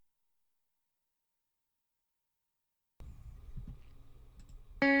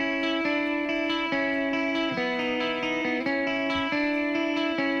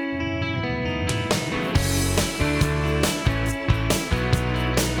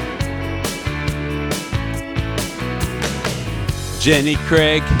Jenny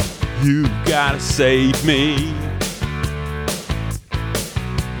Craig, you gotta save me.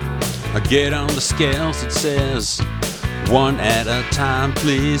 I get on the scales, it says one at a time,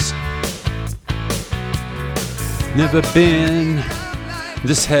 please. Never been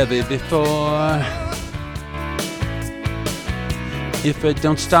this heavy before. If it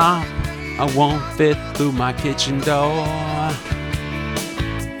don't stop, I won't fit through my kitchen door.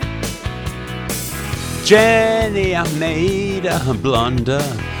 Jenny, I made a blunder.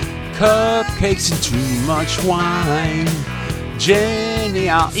 Cupcakes and too much wine. Jenny,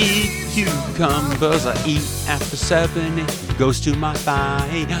 I'll eat cucumbers. I eat after 7, it goes to my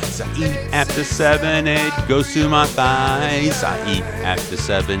thighs. I eat after 7, it goes to my thighs. I eat after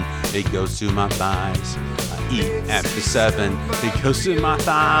 7, it goes to my thighs. I eat after 7, it goes to my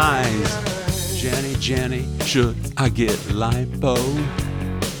thighs. Jenny, Jenny, should I get lipo?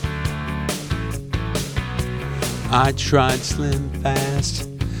 I tried Slim Fast,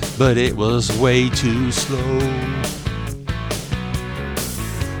 but it was way too slow.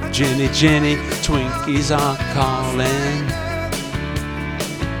 Jenny, Jenny, Twinkies are calling.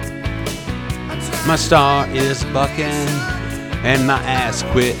 My star is bucking, and my ass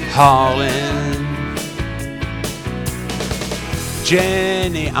quit hauling.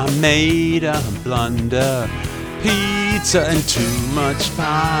 Jenny, I made a blunder. Pizza and too much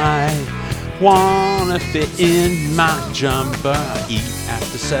pie. Wanna fit in my jumper. I eat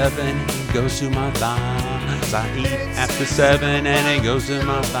after 7, it goes to my thighs. I eat after 7 and it goes to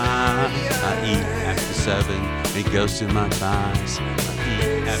my thighs. I eat after 7, it goes to my thighs. I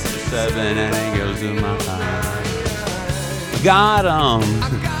eat after 7 and it goes to my thighs. Got 'em,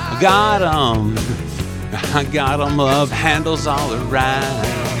 got 'em. I got 'em, love handles all around.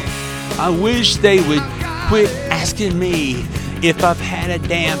 I wish they would quit asking me if I've had a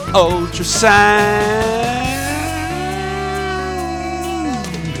damn ultrasound.